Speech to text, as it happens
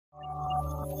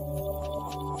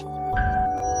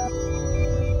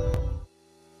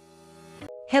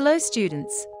Hello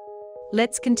students.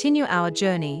 Let's continue our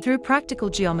journey through practical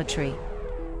geometry.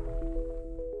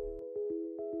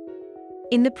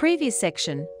 In the previous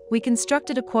section, we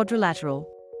constructed a quadrilateral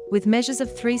with measures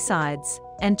of 3 sides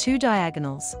and 2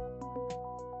 diagonals.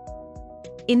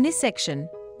 In this section,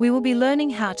 we will be learning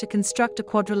how to construct a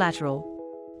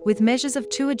quadrilateral with measures of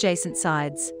 2 adjacent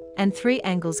sides and 3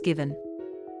 angles given.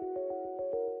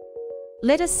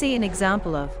 Let us see an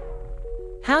example of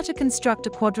how to construct a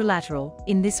quadrilateral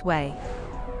in this way.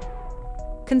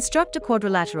 Construct a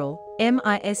quadrilateral,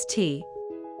 MIST,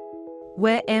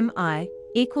 where MI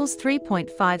equals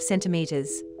 3.5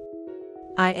 centimeters,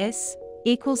 IS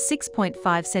equals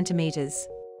 6.5 centimeters,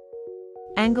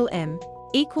 angle M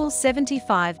equals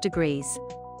 75 degrees,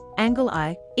 angle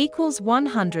I equals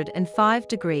 105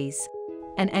 degrees,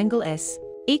 and angle S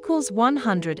equals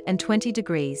 120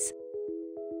 degrees.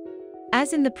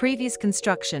 As in the previous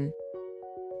construction,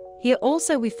 here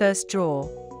also we first draw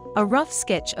a rough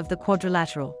sketch of the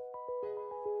quadrilateral.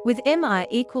 With MI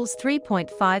equals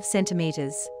 3.5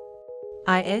 centimeters,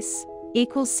 IS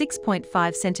equals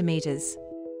 6.5 centimeters,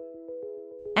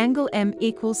 angle M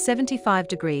equals 75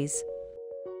 degrees,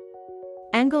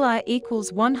 angle I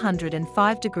equals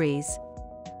 105 degrees,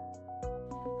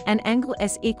 and angle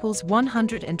S equals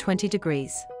 120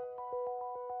 degrees.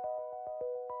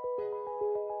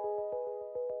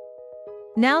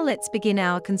 Now let's begin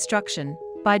our construction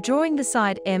by drawing the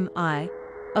side MI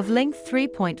of length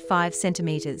 3.5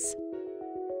 centimeters.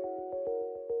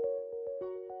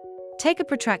 Take a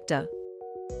protractor,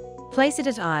 place it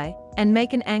at I, and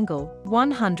make an angle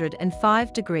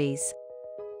 105 degrees.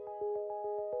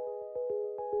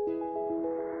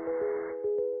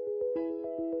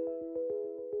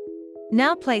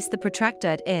 Now place the protractor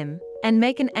at M and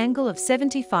make an angle of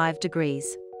 75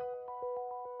 degrees.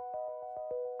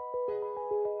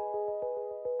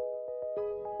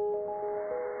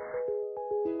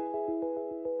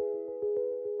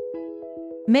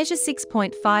 Measure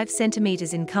 6.5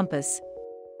 centimeters in compass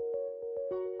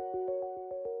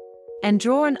and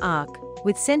draw an arc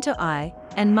with center I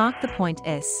and mark the point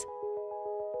S.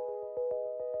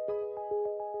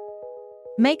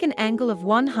 Make an angle of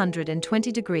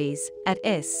 120 degrees at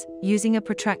S using a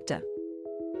protractor.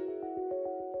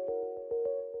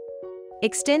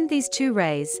 Extend these 2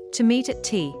 rays to meet at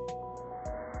T.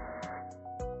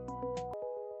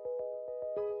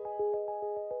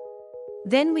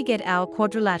 Then we get our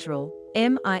quadrilateral,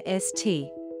 MIST.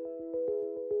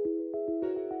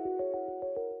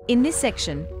 In this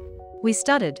section, we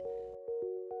studied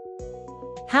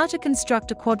how to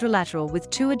construct a quadrilateral with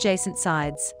 2 adjacent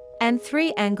sides and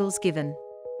 3 angles given.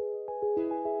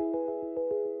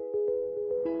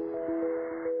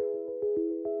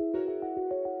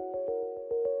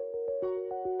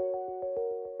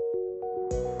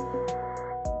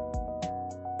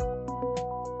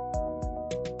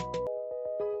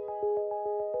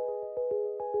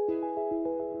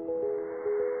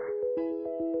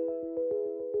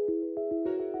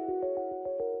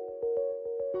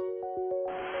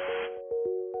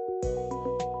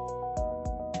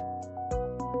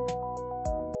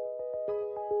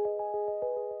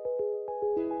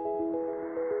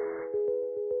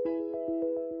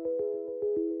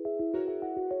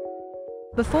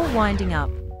 Before winding up,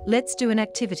 let's do an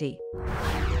activity.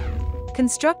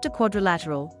 Construct a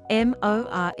quadrilateral,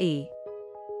 MORE,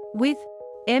 with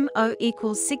MO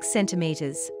equals 6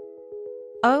 centimeters,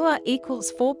 OR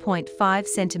equals 4.5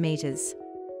 centimeters,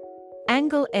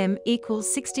 angle M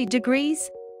equals 60 degrees,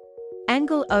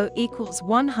 angle O equals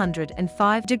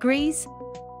 105 degrees,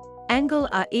 angle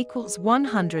R equals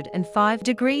 105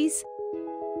 degrees.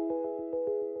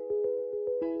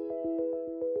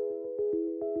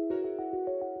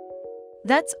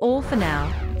 That's all for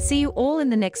now. See you all in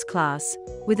the next class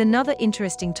with another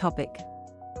interesting topic.